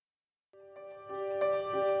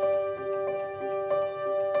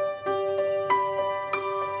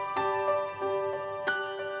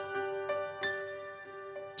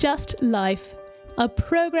Just Life, a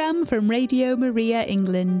programme from Radio Maria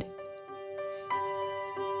England.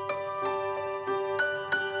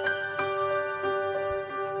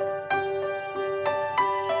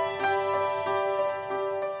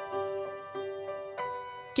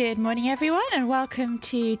 Good morning, everyone, and welcome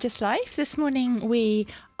to Just Life. This morning we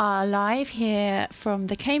are live here from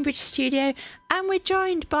the Cambridge studio, and we're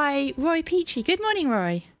joined by Roy Peachy. Good morning,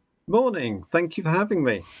 Roy. Morning. Thank you for having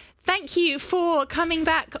me. Thank you for coming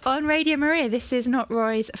back on Radio Maria. This is not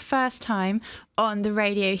Roy's first time on the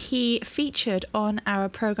radio. He featured on our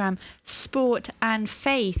programme Sport and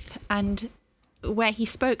Faith, and where he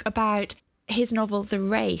spoke about his novel The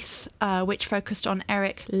Race, which focused on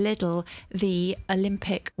Eric Liddell, the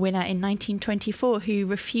Olympic winner in 1924, who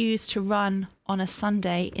refused to run on a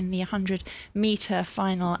Sunday in the 100-metre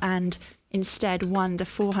final and instead won the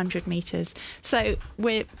 400 metres. So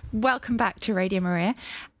we're welcome back to Radio Maria.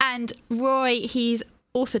 And Roy, he's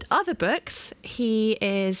authored other books. He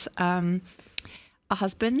is a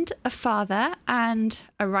husband, a father, and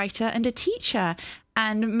a writer and a teacher.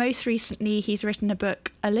 And most recently, he's written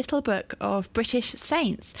a little book of British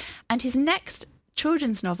saints. And his next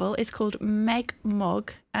children's novel is called Meg,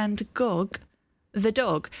 Mog and Gog, the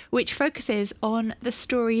Dog, which focuses on the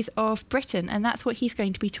stories of Britain. And that's what he's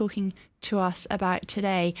going to be talking to us about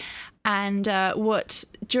today. And what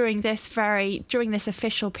during this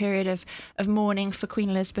official period of mourning for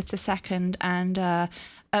Queen Elizabeth II and a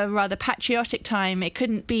rather patriotic time, it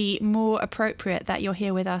couldn't be more appropriate that you're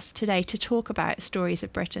here with us today to talk about stories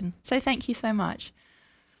of Britain. So thank you so much.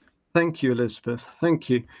 Thank you, Elizabeth. Thank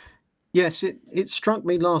you. Yes, it struck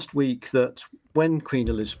me last week that when Queen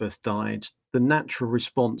Elizabeth died, the natural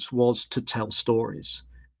response was to tell stories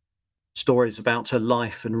about her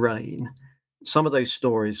life and reign. Some of those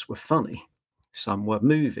stories were funny, some were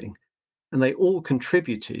moving, and they all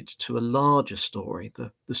contributed to a larger story,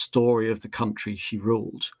 the story of the country she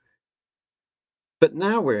ruled. But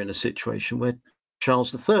now we're in a situation where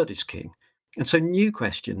Charles III is king, and so new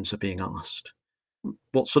questions are being asked.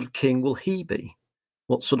 What sort of king will he be?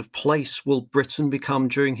 What sort of place will Britain become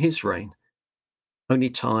during his reign? Only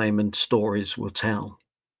time and stories will tell.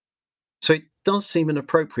 So it does seem an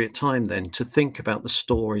appropriate time then to think about the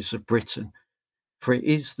stories of Britain, for it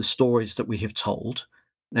is the stories that we have told,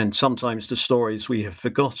 and sometimes the stories we have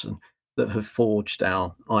forgotten, that have forged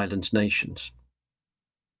our island nations.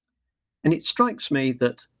 And it strikes me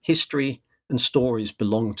that history and stories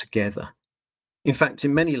belong together. In fact,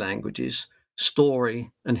 in many languages,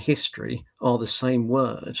 story and history are the same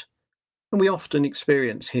word, and we often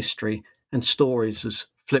experience history and stories as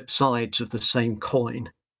flip sides of the same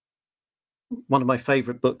coin. One of my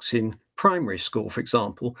favourite books in primary school, for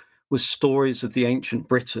example, was Stories of the Ancient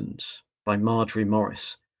Britons by Marjorie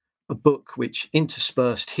Morris, a book which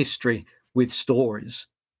interspersed history with stories.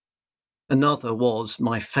 Another was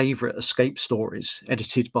My Favourite Escape Stories,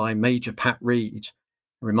 edited by Major Pat Reed,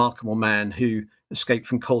 a remarkable man who escaped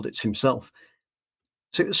from Colditz himself.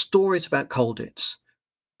 So it was stories about Colditz,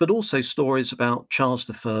 but also stories about Charles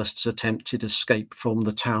I's attempted escape from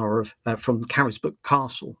the from Carisbrooke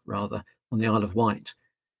Castle, on the Isle of Wight,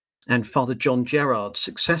 and Father John Gerard's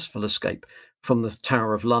successful escape from the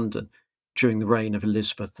Tower of London during the reign of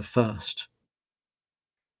Elizabeth I.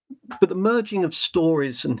 But the merging of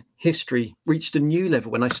stories and history reached a new level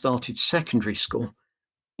when I started secondary school.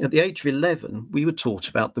 At the age of 11, we were taught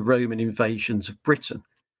about the Roman invasions of Britain.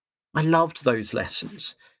 I loved those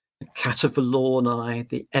lessons. The Cativalorni,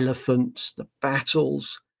 the elephants, the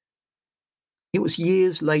battles. It was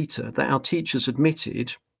years later that our teachers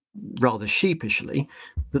admitted, rather sheepishly,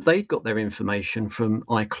 that they'd got their information from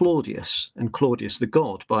I, Claudius and Claudius the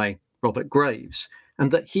God by Robert Graves,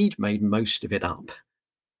 and that he'd made most of it up.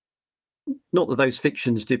 Not that those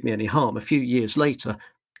fictions did me any harm. A few years later,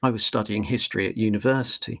 I was studying history at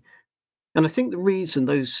university. And I think the reason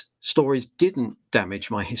those stories didn't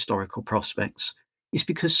damage my historical prospects is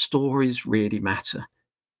because stories really matter.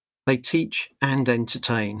 They teach and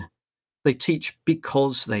entertain. They teach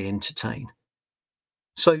because they entertain.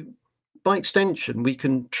 So, by extension, we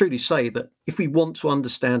can truly say that if we want to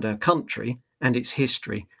understand our country and its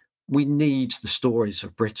history, we need the stories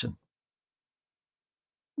of Britain.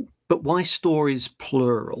 But why stories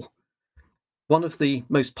plural? One of the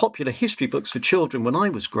most popular history books for children when I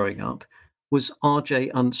was growing up was R.J.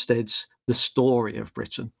 Unsted's The Story of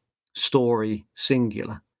Britain, story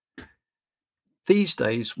singular. These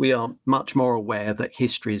days, we are much more aware that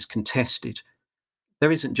history is contested.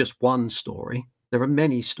 There isn't just one story, there are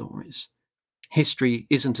many stories. History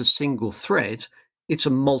isn't a single thread, it's a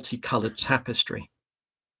multicoloured tapestry.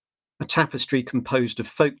 A tapestry composed of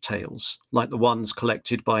folk tales, like the ones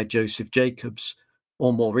collected by Joseph Jacobs,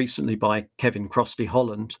 or more recently by Kevin Crossley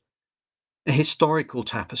Holland, a historical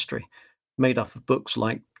tapestry made up of books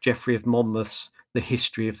like Geoffrey of Monmouth's The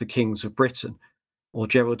History of the Kings of Britain, or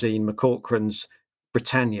Geraldine McCaughrean's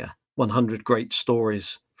Britannia, 100 Great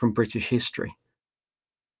Stories from British History.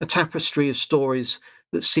 A tapestry of stories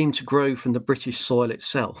that seem to grow from the British soil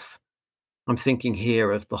itself. I'm thinking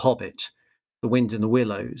here of The Hobbit, The Wind in the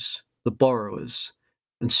Willows, The Borrowers,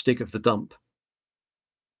 and Stig of the Dump.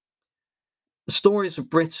 The stories of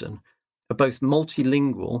Britain are both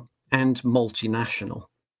multilingual and multinational.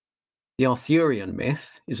 The Arthurian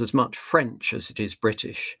myth is as much French as it is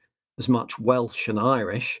British, as much Welsh and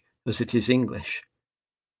Irish as it is English.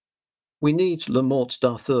 We need Le Morte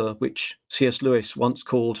d'Arthur, which C.S. Lewis once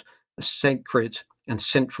called a sacred and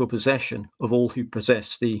central possession of all who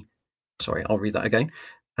possess the... Sorry, I'll read that again.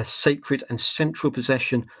 A sacred and central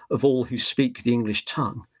possession of all who speak the English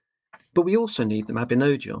tongue. But we also need the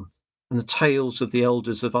Mabinogion and the tales of the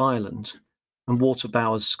elders of Ireland and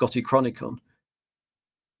Waterbower's Scoticronicon.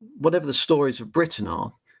 Whatever the stories of Britain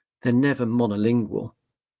are, they're never monolingual.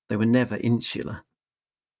 They were never insular.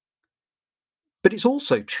 But it's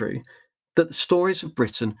also true that the stories of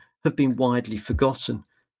Britain have been widely forgotten.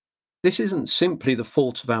 This isn't simply the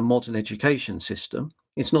fault of our modern education system.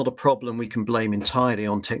 It's not a problem we can blame entirely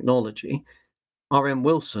on technology. R.M.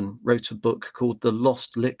 Wilson wrote a book called The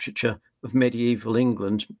Lost Literature of Medieval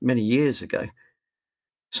England many years ago.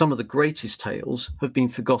 Some of the greatest tales have been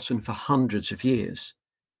forgotten for hundreds of years.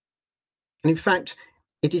 And in fact,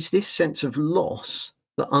 it is this sense of loss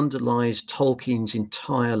that underlies Tolkien's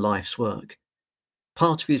entire life's work.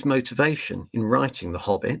 Part of his motivation in writing The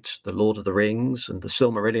Hobbit, The Lord of the Rings, and The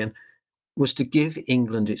Silmarillion was to give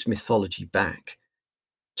England its mythology back,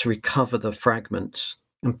 to recover the fragments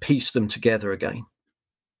and piece them together again.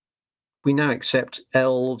 We now accept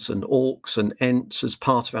elves and orcs and ents as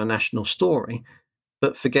part of our national story,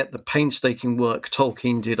 but forget the painstaking work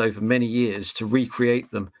Tolkien did over many years to recreate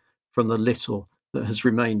them from the little that has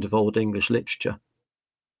remained of Old English literature.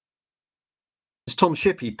 As Tom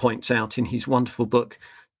Shippey points out in his wonderful book,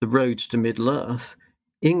 The Road to Middle-earth,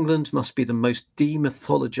 England must be the most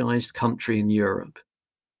demythologized country in Europe,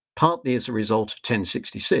 partly as a result of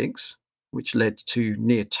 1066, which led to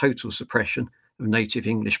near total suppression of native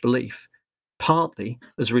English belief, partly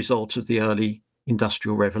as a result of the early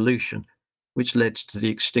Industrial Revolution, which led to the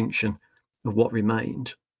extinction of what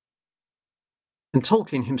remained. And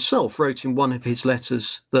Tolkien himself wrote in one of his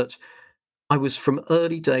letters that I was from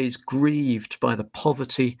early days grieved by the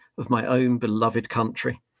poverty of my own beloved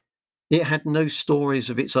country. It had no stories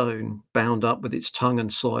of its own bound up with its tongue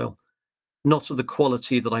and soil, not of the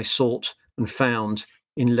quality that I sought and found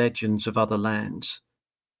in legends of other lands.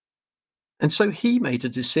 And so he made a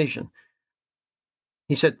decision.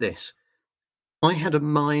 He said this, I had a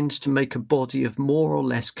mind to make a body of more or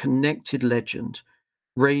less connected legend,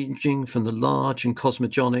 ranging from the large and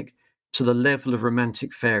cosmogonic to the level of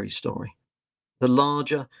romantic fairy story. The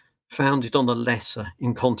larger, founded on the lesser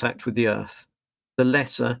in contact with the earth, the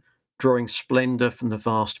lesser drawing splendour from the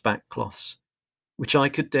vast backcloths, which I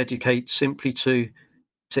could dedicate simply to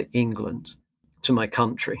England, to my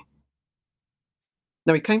country.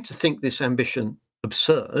 Now, he came to think this ambition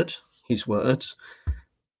absurd, his words,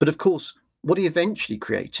 but of course, what he eventually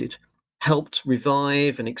created helped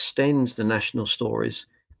revive and extend the national stories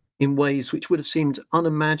in ways which would have seemed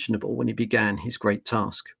unimaginable when he began his great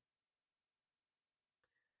task.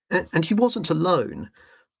 And he wasn't alone.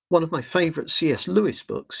 One of my favourite C.S. Lewis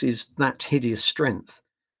books is That Hideous Strength,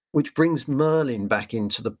 which brings Merlin back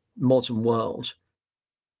into the modern world.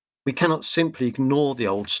 We cannot simply ignore the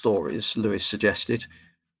old stories, Lewis suggested.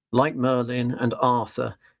 Like Merlin and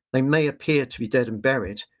Arthur, they may appear to be dead and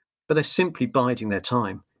buried, but they're simply biding their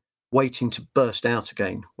time, waiting to burst out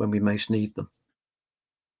again when we most need them.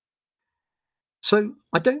 So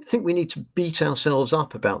I don't think we need to beat ourselves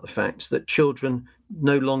up about the fact that children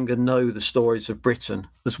no longer know the stories of Britain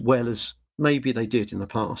as well as maybe they did in the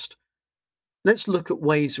past. Let's look at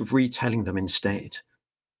ways of retelling them instead.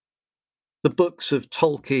 The books of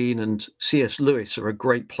Tolkien and C.S. Lewis are a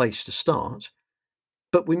great place to start,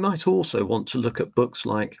 but we might also want to look at books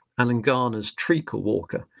like Alan Garner's Treacle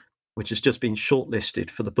Walker, which has just been shortlisted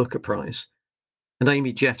for the Booker Prize, and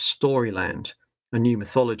Amy Jeff's Storyland, a new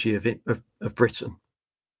mythology of Britain.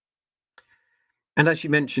 And as you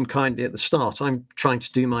mentioned kindly at the start, I'm trying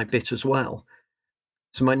to do my bit as well.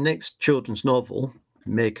 So my next children's novel,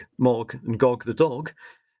 Meg, Mog and Gog the Dog,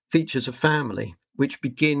 features a family which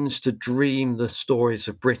begins to dream the stories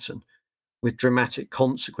of Britain with dramatic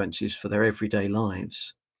consequences for their everyday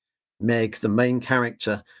lives. Meg, the main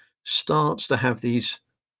character, starts to have these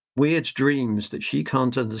weird dreams that she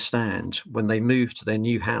can't understand when they move to their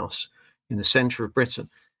new house in the centre of Britain.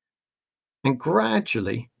 And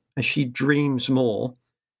gradually, as she dreams more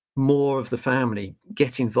of the family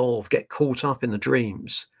get involved, get caught up in the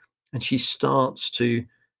dreams, and she starts to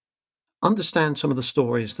understand some of the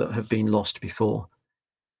stories that have been lost before.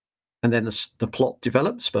 And then the plot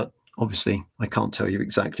develops, but obviously I can't tell you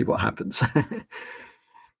exactly what happens.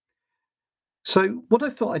 So what I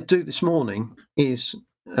thought I'd do this morning is,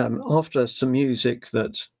 after some music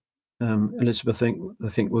that Elizabeth I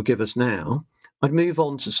think will give us now, I'd move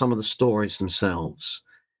on to some of the stories themselves.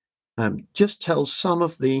 Just tell some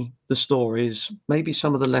of the stories, maybe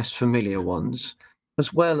some of the less familiar ones,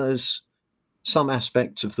 as well as some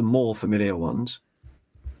aspects of the more familiar ones,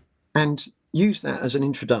 and use that as an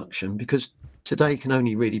introduction, because today can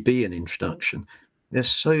only really be an introduction. There's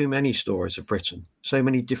so many stories of Britain, so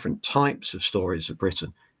many different types of stories of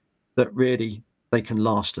Britain, that really they can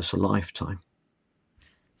last us a lifetime.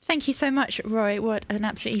 Thank you so much, Roy. What an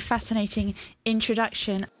absolutely fascinating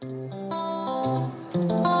introduction.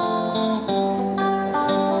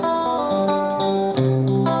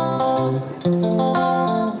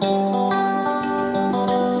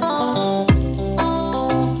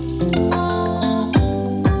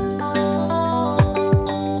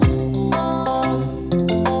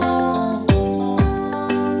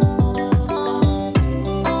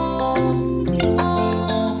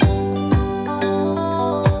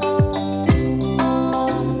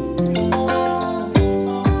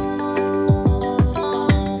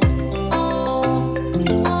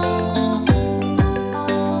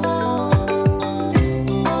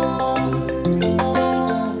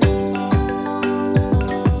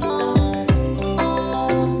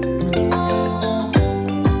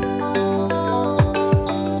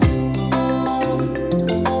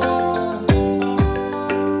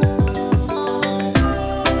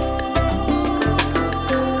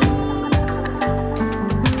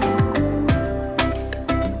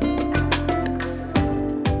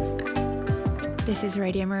 This is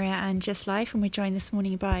Radio Maria and Just Life, and we're joined this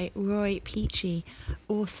morning by Roy Peachey,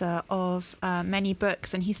 author of many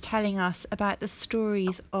books, and he's telling us about the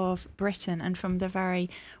stories of Britain. And from the very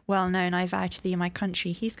well-known I Vow to Thee, My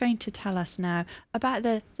Country, he's going to tell us now about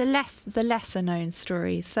the lesser-known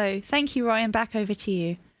stories. So thank you, Roy, and back over to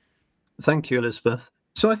you. Thank you, Elizabeth.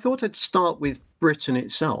 So I thought I'd start with Britain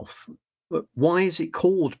itself. Why is it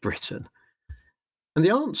called Britain? And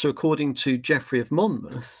the answer, according to Geoffrey of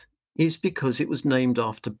Monmouth, is because it was named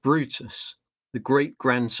after Brutus, the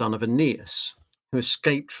great-grandson of Aeneas, who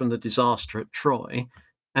escaped from the disaster at Troy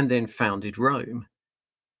and then founded Rome.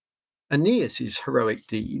 Aeneas's heroic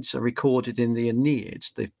deeds are recorded in the Aeneid,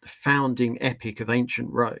 the founding epic of ancient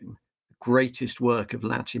Rome, the greatest work of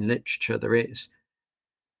Latin literature there is.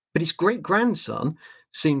 But his great-grandson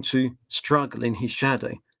seemed to struggle in his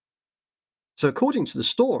shadow. So according to the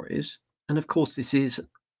stories, and of course this is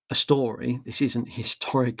a story, this isn't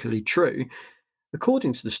historically true,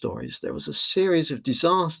 according to the stories, there was a series of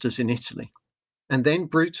disasters in Italy, and then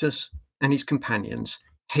Brutus and his companions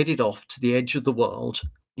headed off to the edge of the world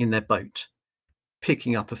in their boat,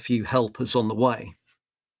 picking up a few helpers on the way.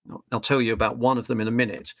 I'll tell you about one of them in a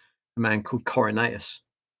minute, a man called Corineus.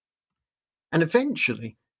 And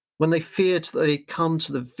eventually, when they feared that they'd come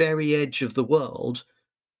to the very edge of the world,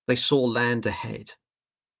 they saw land ahead,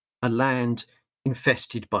 a land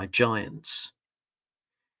infested by giants.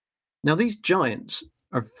 Now, these giants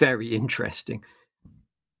are very interesting.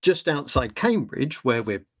 Just outside Cambridge, where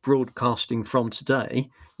we're broadcasting from today,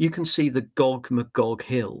 you can see the Gog-Magog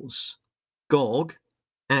Hills. Gog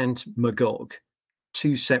and Magog,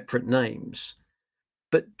 two separate names.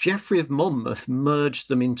 But Geoffrey of Monmouth merged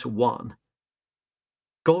them into one.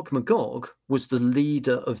 Gog-Magog was the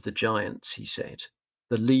leader of the giants, he said,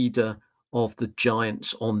 the leader of the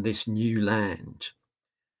giants on this new land.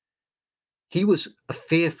 He was a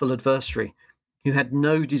fearful adversary who had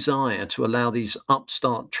no desire to allow these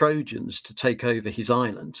upstart Trojans to take over his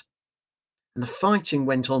island. And the fighting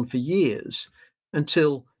went on for years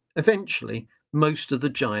until eventually most of the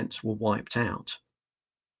giants were wiped out.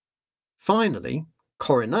 Finally,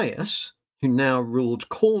 Corineus, who now ruled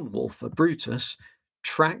Cornwall for Brutus,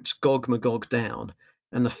 tracked Gog-Magog down,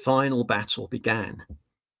 and the final battle began.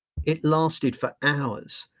 It lasted for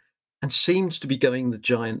hours and seemed to be going the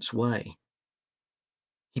giant's way.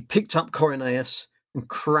 He picked up Corineus and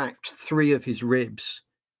cracked 3 of his ribs.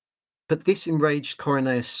 But this enraged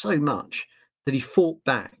Corineus so much that he fought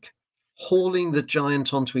back, hauling the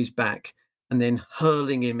giant onto his back and then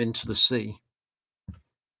hurling him into the sea.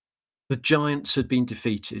 The giants had been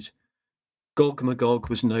defeated. Gog-Magog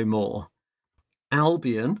was no more.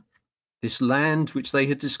 Albion, This land which they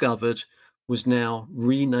had discovered was now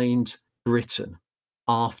renamed Britain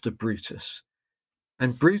after Brutus.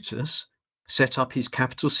 And Brutus set up his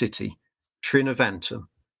capital city, Trinovantum,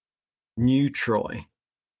 New Troy,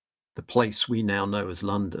 the place we now know as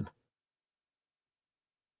London.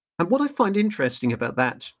 And what I find interesting about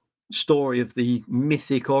that story of the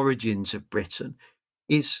mythic origins of Britain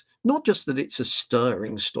is not just that it's a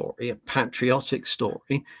stirring story, a patriotic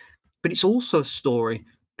story, but it's also a story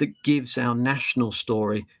that gives our national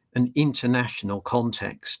story an international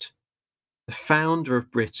context. The founder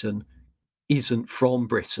of Britain isn't from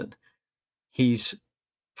Britain. He's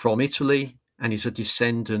from Italy and is a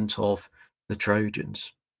descendant of the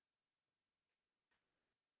Trojans.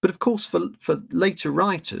 But of course, for later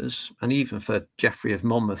writers, and even for Geoffrey of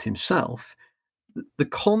Monmouth himself, the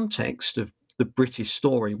context of the British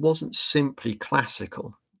story wasn't simply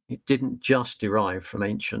classical. It didn't just derive from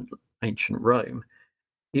ancient Rome.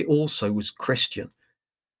 It also was Christian.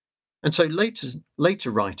 And so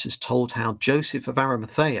later writers told how Joseph of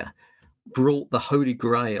Arimathea brought the Holy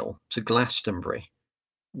Grail to Glastonbury,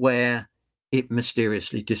 where it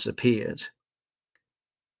mysteriously disappeared.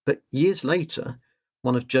 But years later,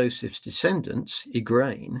 one of Joseph's descendants,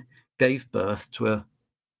 Igraine, gave birth to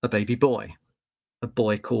a baby boy, a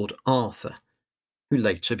boy called Arthur, who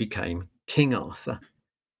later became King Arthur.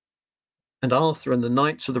 And Arthur and the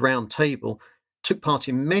Knights of the Round Table took part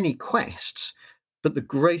in many quests, but the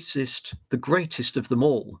greatest of them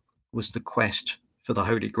all was the quest for the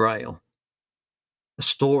Holy Grail, a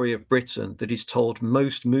story of Britain that is told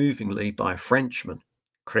most movingly by a Frenchman,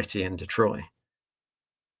 Chrétien de Troyes.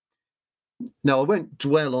 Now, I won't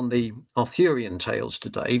dwell on the Arthurian tales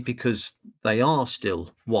today because they are still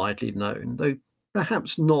widely known, though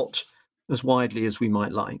perhaps not as widely as we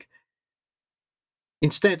might like.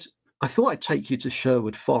 Instead, I thought I'd take you to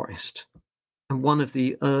Sherwood Forest and one of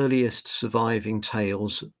the earliest surviving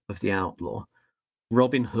tales of the outlaw,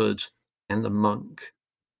 Robin Hood and the Monk.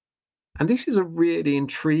 And this is a really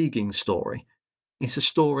intriguing story. It's a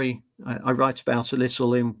story I write about a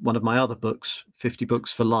little in one of my other books, 50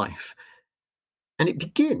 Books for Life. And it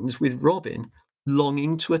begins with Robin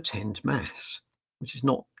longing to attend Mass, which is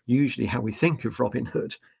not usually how we think of Robin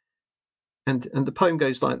Hood. And the poem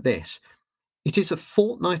goes like this. "It is a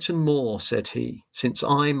fortnight and more," said he, "since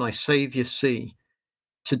I my Saviour see.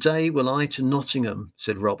 Today will I to Nottingham,"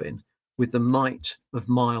 said Robin, "with the might of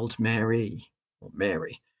mild Mary," or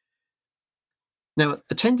Mary. Now,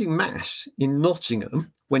 attending Mass in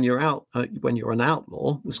Nottingham when you're an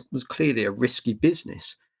outlaw was clearly a risky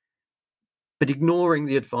business. But ignoring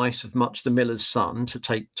the advice of Much the Miller's son to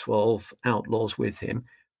take 12 outlaws with him,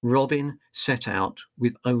 Robin set out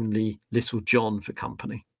with only Little John for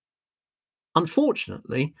company.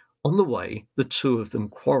 Unfortunately, on the way, the two of them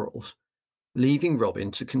quarrelled, leaving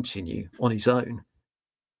Robin to continue on his own.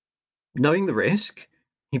 Knowing the risk,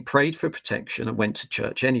 he prayed for protection and went to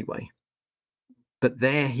church anyway. But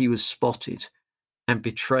there he was spotted and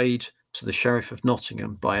betrayed to the Sheriff of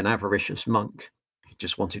Nottingham by an avaricious monk. He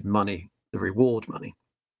just wanted money, the reward money.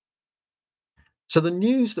 So the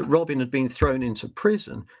news that Robin had been thrown into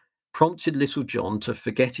prison prompted Little John to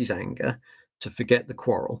forget his anger, to forget the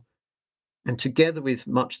quarrel, and together with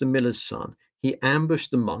Much the Miller's son, he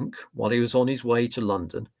ambushed the monk while he was on his way to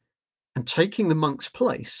London, and taking the monk's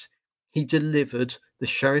place, he delivered the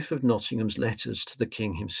Sheriff of Nottingham's letters to the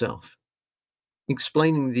king himself,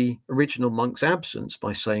 explaining the original monk's absence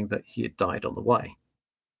by saying that he had died on the way.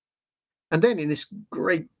 And then in this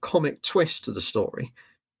great comic twist to the story,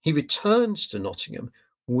 he returns to Nottingham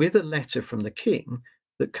with a letter from the king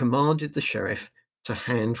that commanded the sheriff to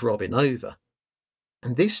hand Robin over.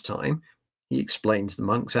 And this time, he explains the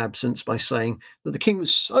monk's absence by saying that the king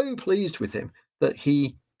was so pleased with him that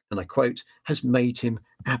he, and I quote, has made him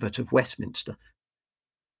Abbot of Westminster.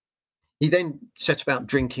 He then set about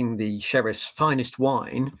drinking the sheriff's finest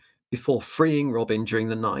wine before freeing Robin during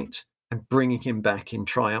the night and bringing him back in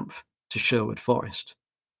triumph to Sherwood Forest.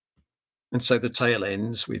 And so the tale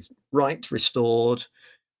ends with right restored,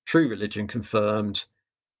 true religion confirmed,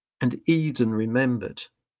 and Eden remembered,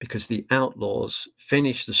 because the outlaws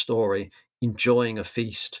finished the story enjoying a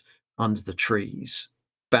feast under the trees,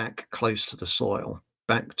 back close to the soil,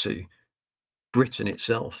 back to Britain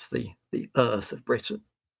itself, the earth of Britain.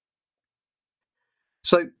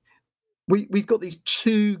 So we've got these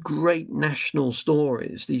two great national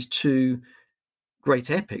stories, these two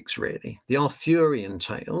great epics, really. The Arthurian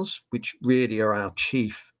tales, which really are our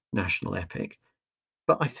chief national epic.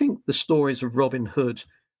 But I think the stories of Robin Hood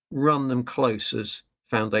run them close as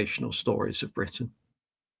foundational stories of Britain.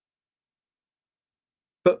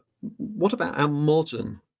 But what about our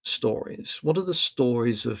modern stories? What are the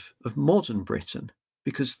stories of modern Britain?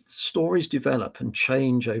 Because stories develop and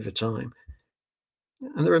change over time.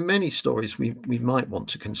 And there are many stories we might want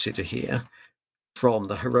to consider here, from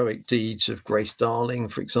the heroic deeds of Grace Darling,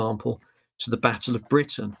 for example, to the Battle of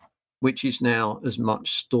Britain, which is now as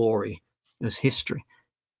much story as history.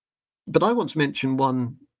 But I want to mention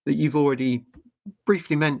one that you've already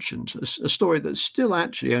briefly mentioned, a story that's still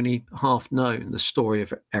actually only half known, the story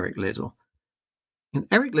of Eric Liddell. And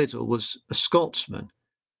Eric Liddell was a Scotsman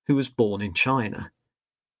who was born in China.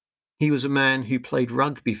 He was a man who played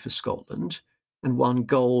rugby for Scotland and won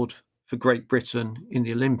gold for Great Britain in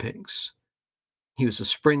the Olympics. He was a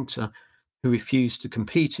sprinter who refused to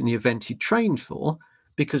compete in the event he trained for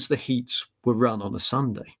because the heats were run on a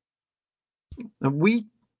Sunday. And we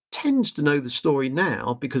tend to know the story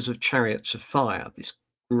now because of Chariots of Fire, this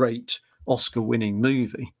great Oscar-winning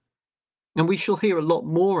movie. And we shall hear a lot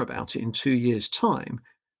more about it in 2 years' time,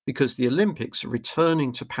 because the Olympics are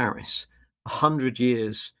returning to Paris 100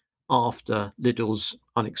 years after Liddell's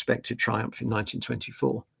unexpected triumph in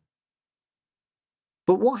 1924.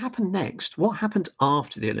 But what happened next? What happened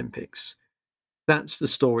after the Olympics? That's the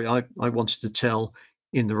story I wanted to tell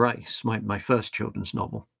in The Race, my first children's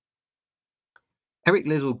novel. Eric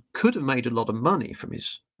Liddell could have made a lot of money from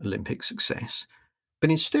his Olympic success,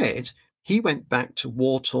 but instead he went back to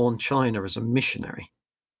war-torn China as a missionary.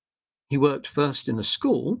 He worked first in a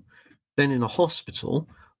school, then in a hospital,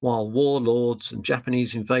 while warlords and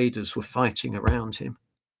Japanese invaders were fighting around him.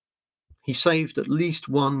 He saved at least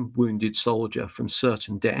one wounded soldier from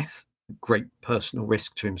certain death, a great personal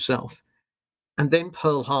risk to himself, and then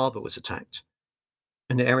Pearl Harbor was attacked,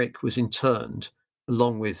 and Eric was interned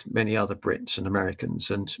along with many other Brits and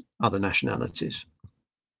Americans and other nationalities.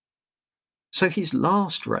 So his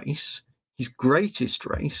last race, his greatest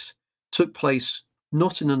race, took place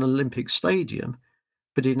not in an Olympic stadium,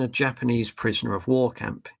 but in a Japanese prisoner of war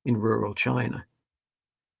camp in rural China.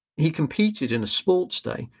 He competed in a sports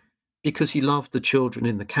day because he loved the children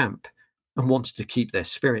in the camp and wanted to keep their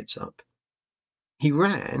spirits up. He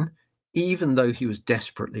ran even though he was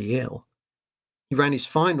desperately ill. He ran his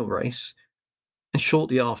final race, and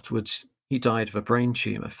shortly afterwards, he died of a brain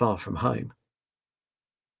tumour far from home.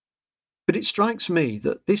 But it strikes me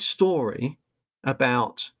that this story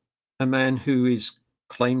about a man who is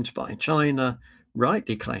claimed by China,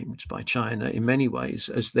 rightly claimed by China in many ways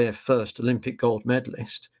as their first Olympic gold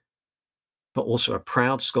medalist, but also a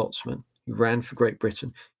proud Scotsman who ran for Great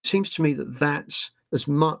Britain, it seems to me that that's as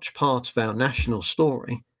much part of our national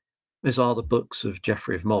story as are the books of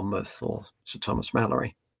Geoffrey of Monmouth or Sir Thomas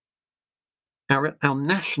Malory. Our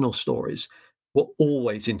national stories were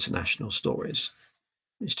always international stories.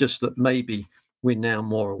 It's just that maybe we're now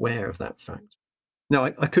more aware of that fact. Now,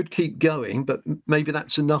 I could keep going, but maybe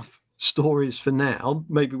that's enough stories for now.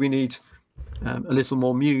 Maybe we need a little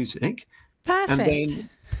more music. Perfect. And then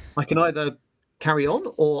I can either carry on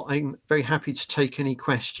or I'm very happy to take any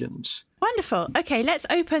questions. Wonderful. Okay, let's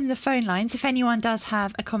open the phone lines. If anyone does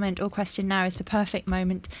have a comment or question, now is the perfect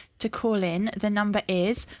moment to call in. The number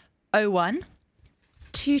is 01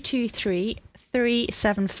 223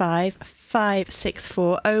 375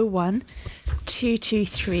 564 01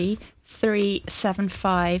 223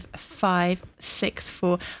 375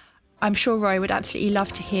 564. I'm sure Roy would absolutely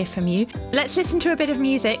love to hear from you. Let's listen to a bit of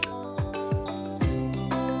music.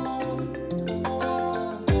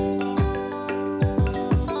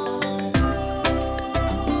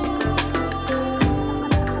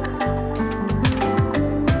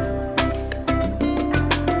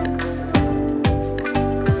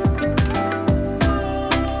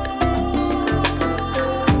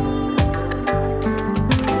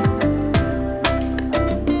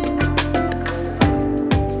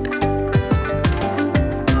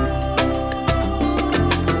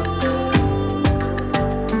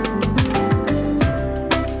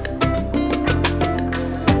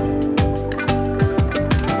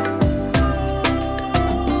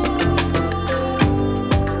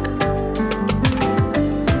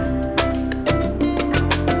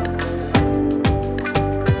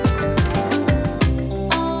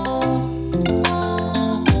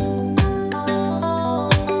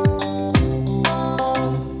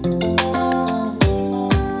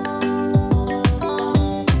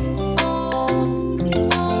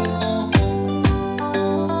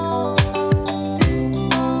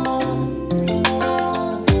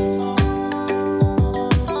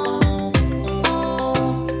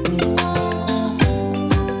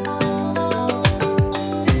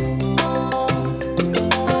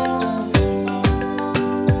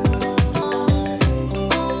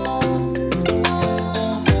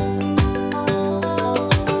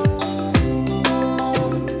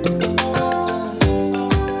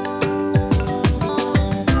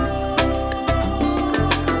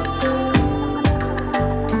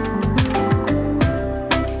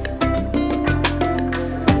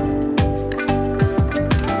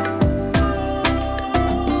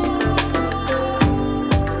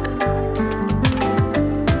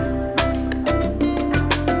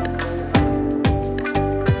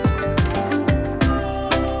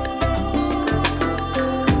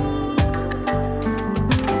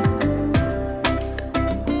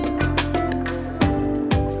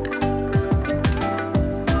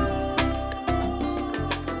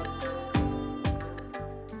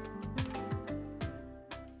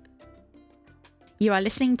 You are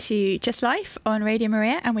listening to Just Life on Radio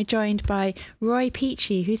Maria, and we're joined by Roy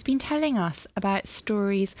Peachy, who's been telling us about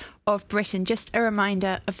stories of Britain. Just a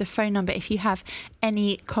reminder of the phone number. If you have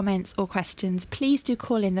any comments or questions, please do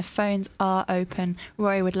call in. The phones are open.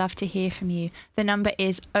 Roy would love to hear from you. The number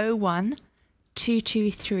is 01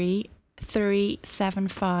 223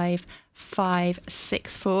 375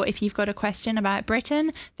 564. If you've got a question about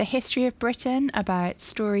Britain, the history of Britain, about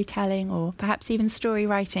storytelling, or perhaps even story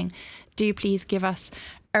writing, do please give us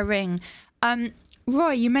a ring.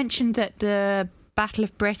 Roy, you mentioned that the Battle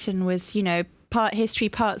of Britain was, part history,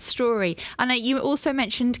 part story. And you also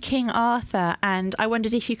mentioned King Arthur, and I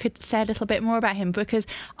wondered if you could say a little bit more about him, because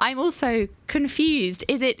I'm also confused.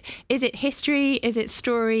 Is it history? Is it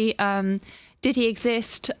story? Did he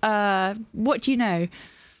exist? What do you know?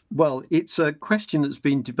 Well, it's a question that's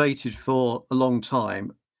been debated for a long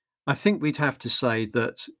time. I think we'd have to say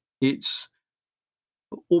that it's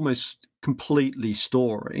almost completely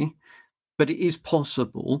story, but it is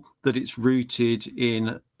possible that it's rooted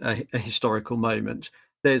in a historical moment.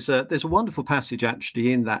 There's a wonderful passage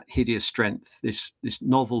actually in that Hideous Strength, this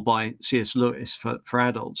novel by C.S. Lewis for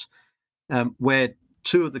adults, where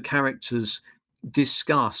two of the characters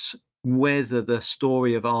discuss whether the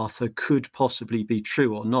story of Arthur could possibly be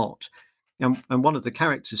true or not. And one of the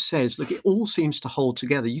characters says, look, it all seems to hold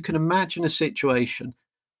together. You can imagine a situation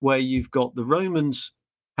where you've got the Romans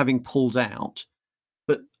having pulled out,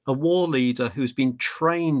 but a war leader who's been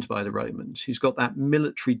trained by the Romans, who's got that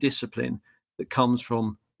military discipline that comes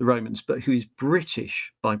from the Romans, but who is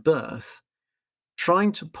British by birth,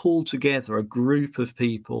 trying to pull together a group of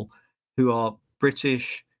people who are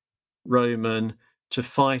British, Roman, to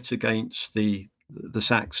fight against the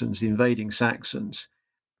Saxons, the invading Saxons,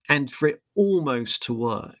 and for it almost to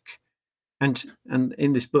work. And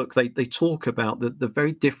in this book, they talk about the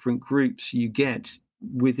very different groups you get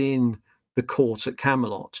within the court at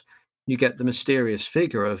Camelot. You get the mysterious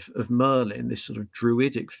figure of Merlin, this sort of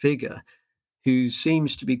druidic figure who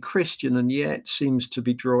seems to be Christian and yet seems to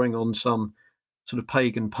be drawing on some sort of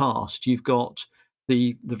pagan past. You've got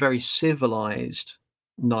the very civilized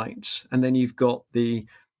knights, and then you've got the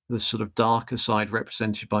sort of darker side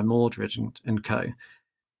represented by Mordred and co.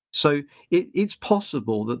 So it's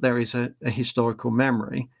possible that there is a historical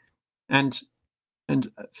memory, and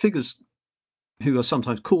figures who are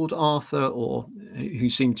sometimes called Arthur or who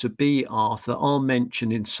seem to be Arthur are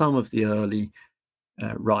mentioned in some of the early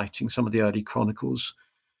writings, some of the early chronicles,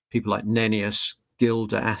 people like Nennius,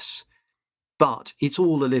 Gildas, but it's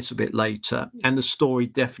all a little bit later, and the story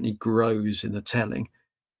definitely grows in the telling.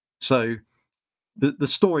 So the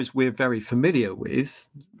stories we're very familiar with,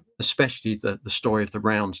 especially the story of the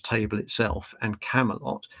Round Table itself and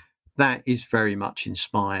Camelot, that is very much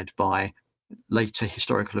inspired by later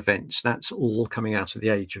historical events. That's all coming out of the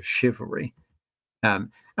age of chivalry.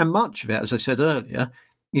 And much of it, as I said earlier,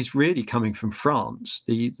 is really coming from France.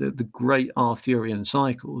 The great Arthurian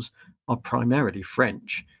cycles are primarily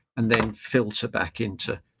French and then filter back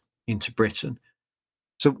into Britain.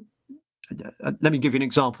 So let me give you an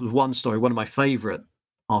example of one story, one of my favourite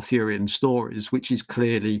Arthurian stories, which is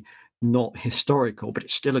clearly not historical, but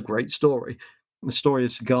it's still a great story. The story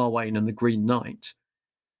of Sir Gawain and the Green Knight.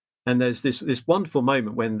 And there's this wonderful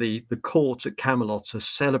moment when the court at Camelot are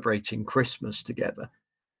celebrating Christmas together.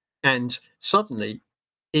 And suddenly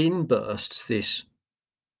in bursts this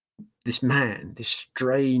man, this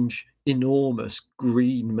strange, enormous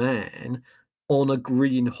green man on a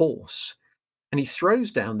green horse. And he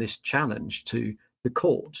throws down this challenge to the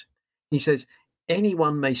court. He says,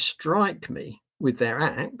 anyone may strike me with their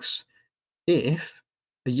axe if,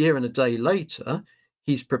 a year and a day later,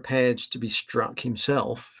 he's prepared to be struck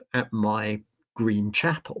himself at my green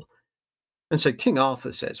chapel. And so King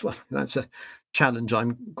Arthur says, well, that's a challenge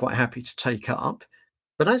I'm quite happy to take up.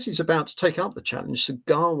 But as he's about to take up the challenge, Sir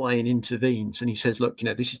Gawain intervenes and he says, look,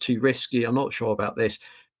 this is too risky. I'm not sure about this.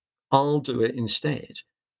 I'll do it instead.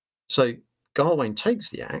 So Gawain takes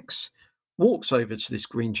the axe, walks over to this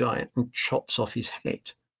green giant and chops off his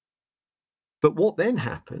head. But what then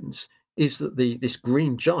happens is that this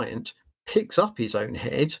green giant picks up his own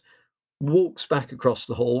head, walks back across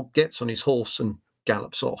the hall, gets on his horse and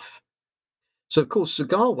gallops off. So, of course, Sir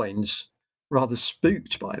Gawain's rather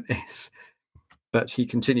spooked by this, but he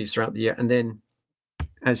continues throughout the year. And then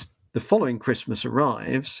as the following Christmas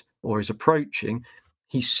arrives or is approaching,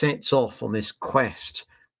 he sets off on this quest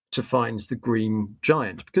to find the green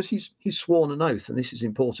giant because he's sworn an oath, and this is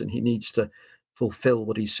important. He needs to fulfill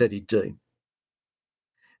what he said he'd do.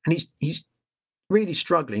 And he's really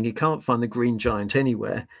struggling. He can't find the green giant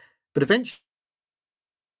anywhere, but eventually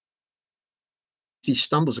he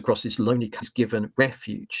stumbles across this lonely cousin given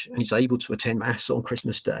refuge, and he's able to attend Mass on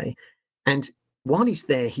Christmas Day. And while he's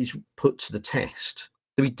there, he's put to the test.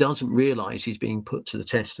 Though he doesn't realise he's being put to the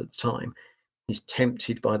test at the time. He's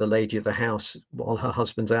tempted by the lady of the house while her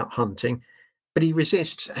husband's out hunting, but he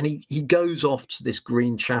resists, and he goes off to this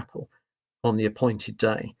green chapel on the appointed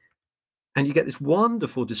day. And you get this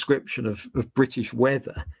wonderful description of British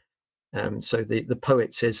weather. So the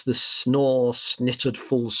poet says, the snore snittered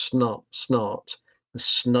full snart, the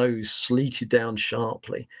snow sleeted down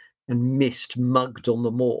sharply, and mist mugged on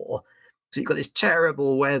the moor. So you've got this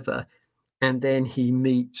terrible weather, and then he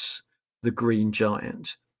meets the Green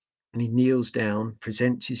Giant, and he kneels down,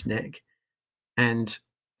 presents his neck, and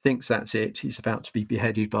thinks that's it. He's about to be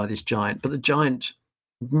beheaded by this giant, but the giant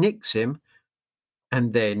nicks him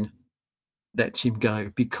and then lets him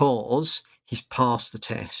go because he's passed the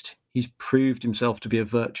test. He's proved himself to be a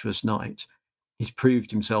virtuous knight. He's proved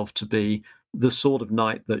himself to be the sort of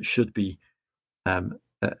knight that should be a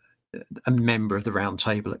member of the Round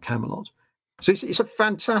Table at Camelot. So it's a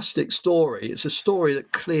fantastic story. It's a story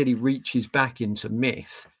that clearly reaches back into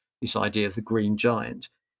myth, this idea of the Green Giant.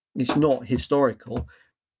 It's not historical,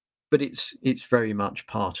 but it's very much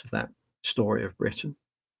part of that story of Britain.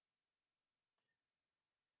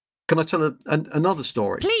 Can I tell another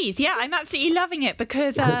story? Please, yeah, I'm absolutely loving it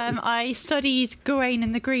because I studied Gawain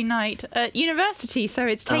and the Green Knight at university, so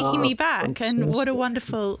it's taking me back. Fantastic. And what a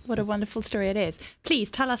wonderful story it is.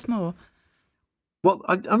 Please tell us more. Well,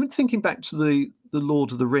 I'm thinking back to the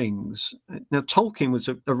Lord of the Rings. Now, Tolkien was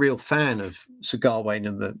a real fan of Sir Gawain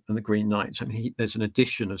and the Green Knights. I mean, there's an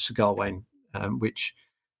edition of Sir Gawain which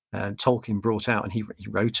Tolkien brought out, and he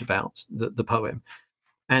wrote about the poem.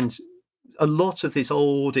 And a lot of this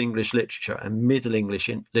old English literature and Middle English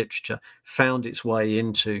literature found its way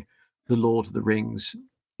into the Lord of the Rings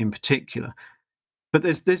in particular. But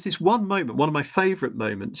there's this one moment, one of my favourite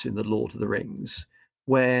moments in the Lord of the Rings,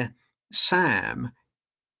 where Sam,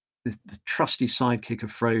 the trusty sidekick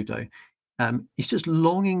of Frodo, is just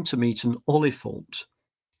longing to meet an Oliphaunt.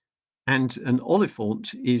 And an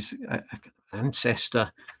Oliphaunt is an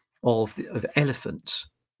ancestor of elephants.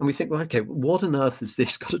 And we think, well, okay, what on earth has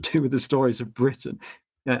this got to do with the stories of Britain?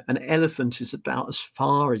 An elephant is about as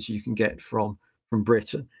far as you can get from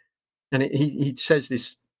Britain. And he says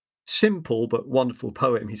this simple but wonderful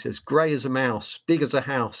poem. He says, grey as a mouse, big as a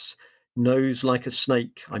house, nose like a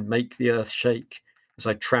snake, I make the earth shake as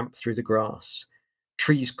I tramp through the grass.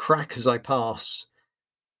 Trees crack as I pass.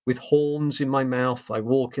 With horns in my mouth, I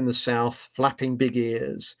walk in the south, flapping big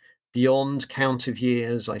ears. Beyond count of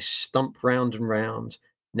years, I stump round and round.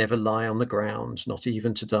 Never lie on the ground, not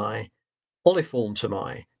even to die. Oliphaunt am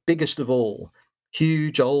I, biggest of all,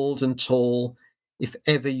 huge, old and tall. If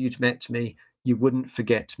ever you'd met me, you wouldn't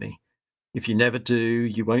forget me. If you never do,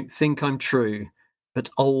 you won't think I'm true. But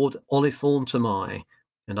old Oliphaunt am I,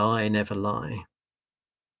 and I never lie.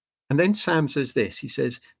 And then Sam says this, he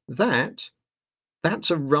says, that's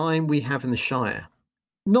a rhyme we have in the Shire.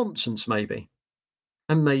 Nonsense, maybe,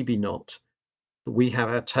 and maybe not. But we have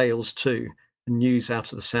our tales too, and news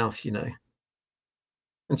out of the south, you know.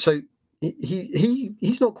 And so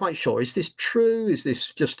he's not quite sure. Is this true? Is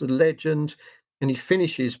this just a legend? And he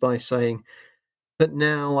finishes by saying, but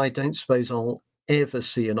now I don't suppose I'll ever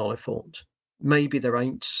see an Oliphaunt. Maybe there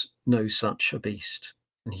ain't no such a beast.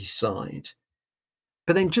 And he sighed.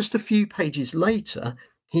 But then just a few pages later,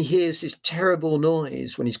 he hears this terrible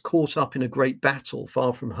noise when he's caught up in a great battle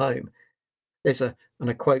far from home. There's and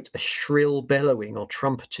I quote, a shrill bellowing or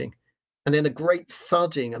trumpeting, and then a great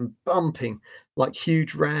thudding and bumping like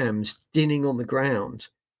huge rams dinning on the ground.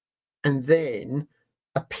 And then,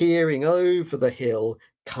 appearing over the hill,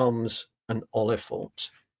 comes an Oliphaunt,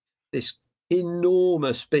 this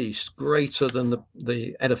enormous beast, greater than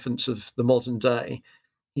the elephants of the modern day.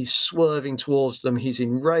 He's swerving towards them. He's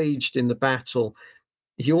enraged in the battle.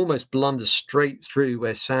 He almost blunders straight through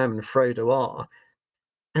where Sam and Frodo are.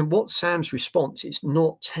 And what Sam's response is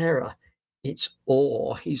not terror, it's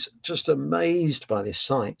awe. He's just amazed by this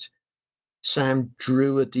sight. Sam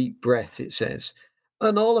drew a deep breath, it says.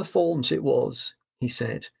 An Oliphaunt it was, he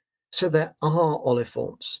said. So there are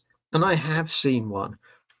Oliphants, and I have seen one.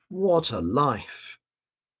 What a life.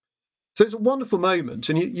 So it's a wonderful moment,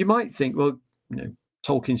 and you might think, well,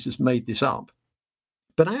 Tolkien's just made this up.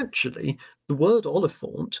 But actually, the word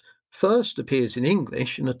Oliphaunt first appears in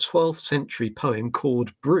English in a 12th century poem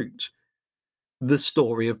called Brut, the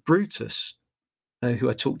story of Brutus, who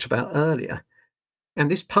I talked about earlier. And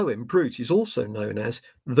this poem, Brut, is also known as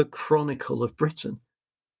the Chronicle of Britain.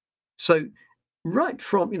 So right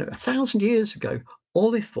from, 1,000 years ago,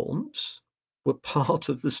 Oliphants were part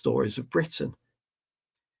of the stories of Britain.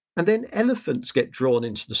 And then elephants get drawn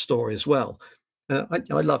into the story as well. I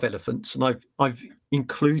love elephants, and I've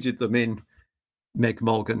included them in Meg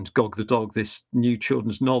Mog and Gog the Dog, this new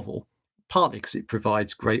children's novel, partly because it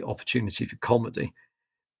provides great opportunity for comedy.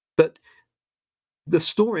 But the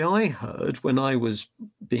story I heard when I was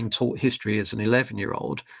being taught history as an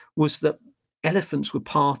 11-year-old was that elephants were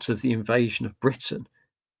part of the invasion of Britain.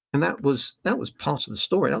 And that was part of the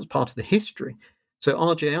story. That was part of the history. So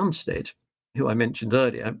R.J. Unstead, who I mentioned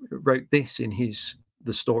earlier, wrote this in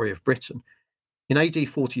The Story of Britain. In AD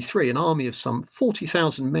 43, an army of some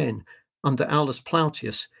 40,000 men under Aulus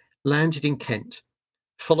Plautius landed in Kent.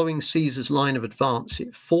 Following Caesar's line of advance,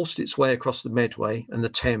 it forced its way across the Medway and the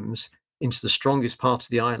Thames into the strongest part of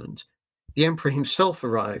the island. The emperor himself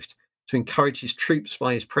arrived to encourage his troops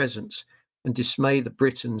by his presence and dismay the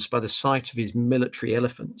Britons by the sight of his military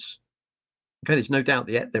elephants. Okay, there's no doubt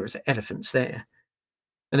there was elephants there.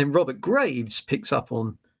 And then Robert Graves picks up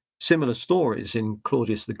on similar stories in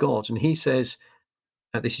Claudius the God, and he says,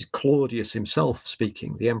 this is Claudius himself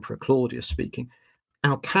speaking, the Emperor Claudius speaking,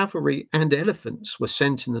 our cavalry and elephants were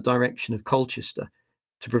sent in the direction of Colchester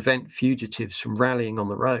to prevent fugitives from rallying on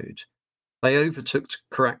the road. They overtook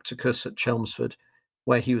Caractacus at Chelmsford,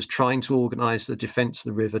 where he was trying to organise the defence of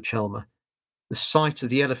the river Chelmer. The sight of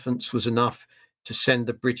the elephants was enough to send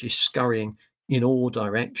the British scurrying in all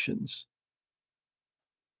directions.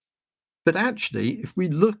 But actually, if we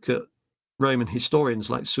look at Roman historians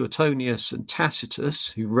like Suetonius and Tacitus,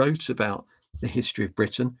 who wrote about the history of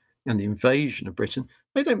Britain and the invasion of Britain,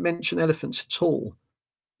 they don't mention elephants at all.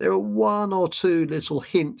 There are one or two little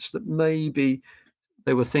hints that maybe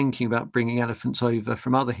they were thinking about bringing elephants over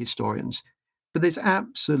from other historians, but there's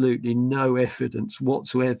absolutely no evidence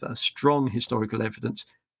whatsoever, strong historical evidence,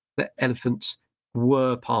 that elephants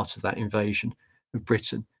were part of that invasion of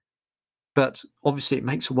Britain. But obviously it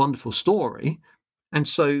makes a wonderful story, and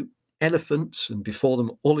so elephants, and before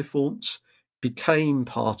them oliphants, became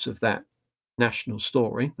part of that national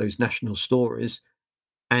story, those national stories,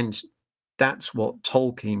 and that's what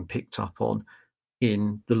Tolkien picked up on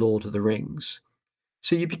in The Lord of the Rings.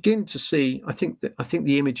 So you begin to see, I think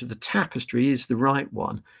the image of the tapestry is the right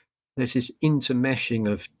one. There's this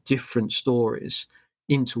intermeshing of different stories,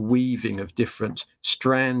 interweaving of different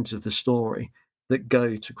strands of the story that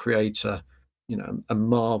go to create a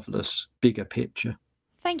marvelous bigger picture.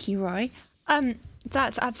 Thank you, Roy.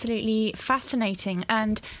 That's absolutely fascinating.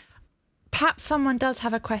 And perhaps someone does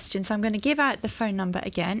have a question, so I'm going to give out the phone number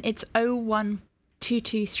again. It's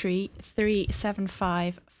 01223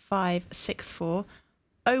 375 564.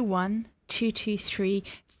 01223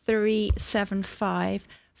 375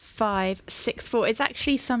 564. It's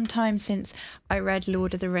actually some time since I read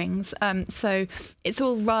Lord of the Rings, so it's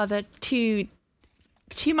all rather too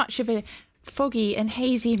much of a foggy and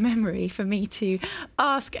hazy memory for me to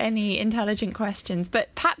ask any intelligent questions.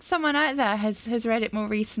 But perhaps someone out there has read it more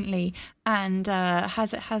recently and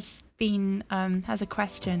has a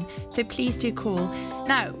question. So please do call.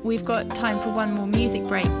 Now we've got time for one more music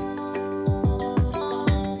break.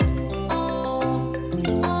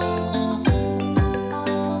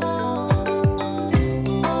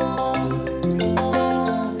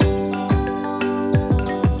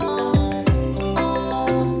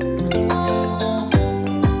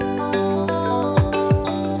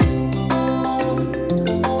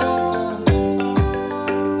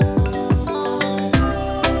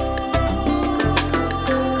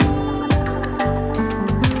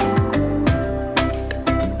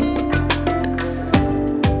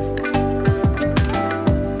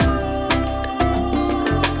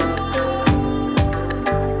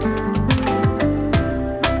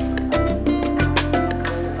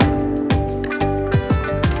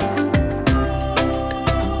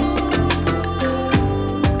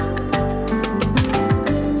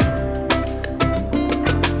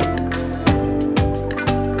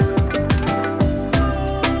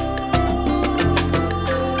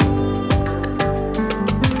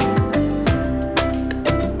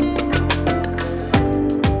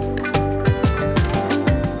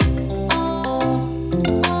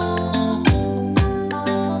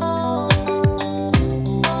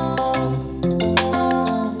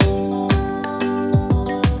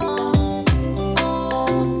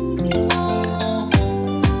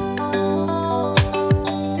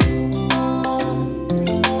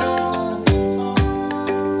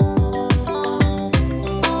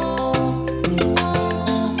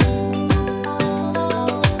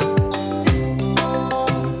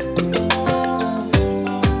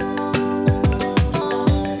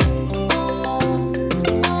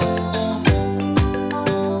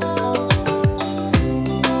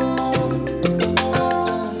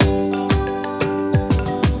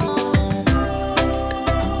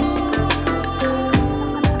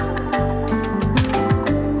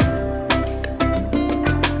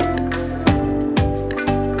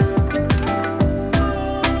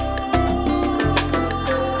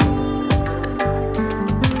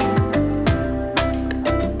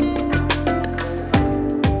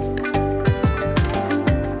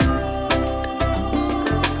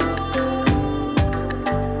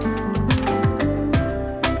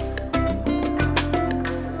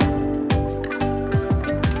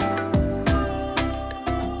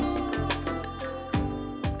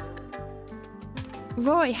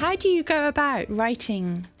 Roy, how do you go about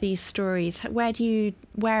writing these stories?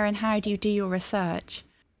 Where and how do you do your research?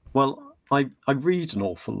 Well, I read an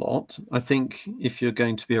awful lot. I think if you're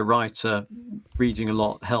going to be a writer, reading a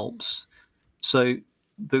lot helps. So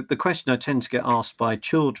the question I tend to get asked by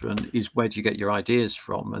children is, where do you get your ideas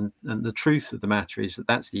from? And the truth of the matter is that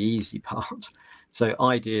that's the easy part. So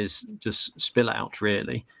ideas just spill out,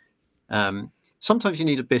 really. Sometimes you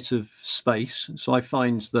need a bit of space. So I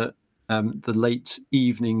find that the late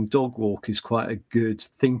evening dog walk is quite a good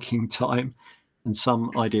thinking time, and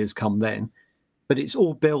some ideas come then. But it's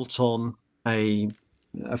all built on a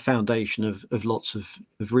foundation of lots of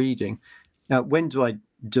reading. Now, when do I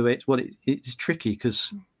do it? Well, it's tricky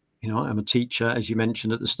because, I'm a teacher, as you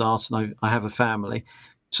mentioned at the start, and I have a family.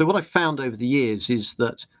 So what I've found over the years is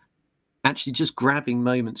that actually just grabbing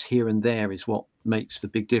moments here and there is what makes the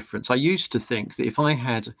big difference. I used to think that if I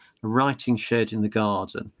had a writing shed in the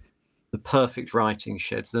garden, the perfect writing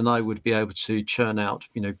shed, then I would be able to churn out,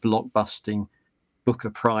 blockbusting Booker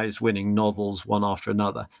Prize winning novels one after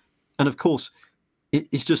another. And of course,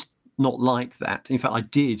 it's just not like that. In fact, I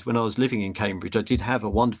did, when I was living in Cambridge, I did have a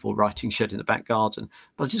wonderful writing shed in the back garden,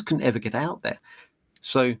 but I just couldn't ever get out there.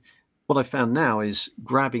 So what I found now is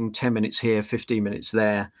grabbing 10 minutes here, 15 minutes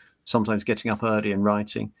there, sometimes getting up early and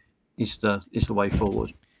writing is the way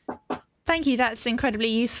forward. Thank you. That's incredibly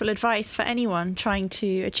useful advice for anyone trying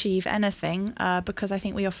to achieve anything, because I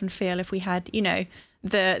think we often feel if we had,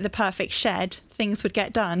 the perfect shed, things would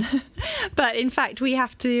get done. But in fact, we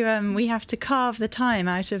have to carve the time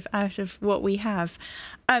out of what we have.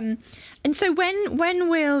 And so when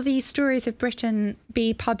will these Stories of Britain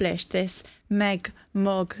be published? This Meg,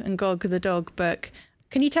 Mog and Gog the dog book.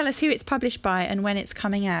 Can you tell us who it's published by and when it's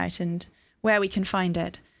coming out and where we can find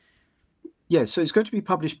it? Yeah, so it's going to be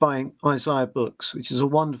published by Isaiah Books, which is a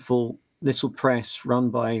wonderful little press run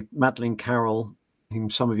by Madeline Carroll, whom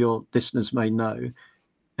some of your listeners may know.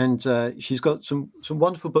 And she's got some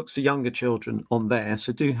wonderful books for younger children on there.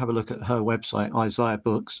 So do have a look at her website, Isaiah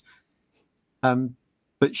Books.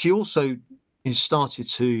 But she also has started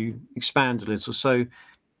to expand a little. So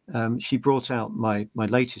she brought out my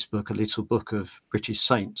latest book, A Little Book of British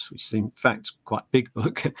Saints, which is in fact quite a big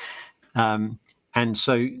book. And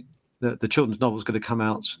so the children's novel is going to come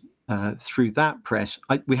out through that press.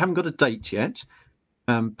 We haven't got a date yet,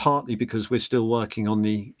 partly because we're still working on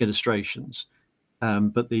the illustrations.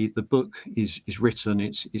 But the book is written,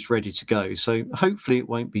 it's ready to go. So hopefully it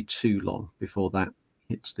won't be too long before that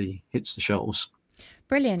hits the shelves.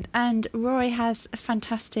 Brilliant. And Roy has a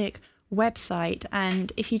fantastic website,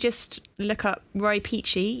 and if you just look up Roy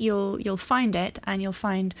Peachy, you'll find it, and you'll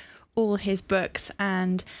find all his books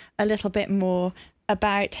and a little bit more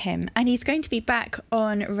about him. And he's going to be back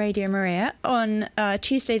on Radio Maria on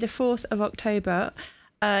Tuesday the 4th of October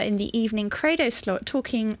in the evening Credo slot,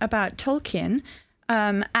 talking about Tolkien,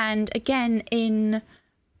 and again in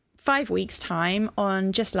 5 weeks' time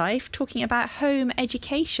on Just Life, talking about home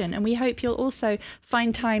education. And we hope you'll also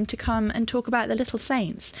find time to come and talk about the Little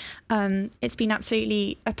Saints. It's been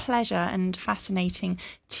absolutely a pleasure and fascinating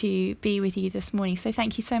to be with you this morning. So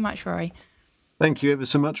thank you so much, Roy. Thank you ever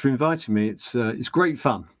so much for inviting me. It's great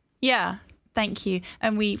fun. Yeah, thank you.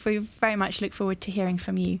 And we very much look forward to hearing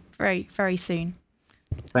from you very, very soon.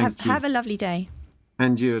 Thank you. Have a lovely day.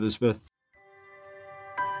 And you, Elizabeth.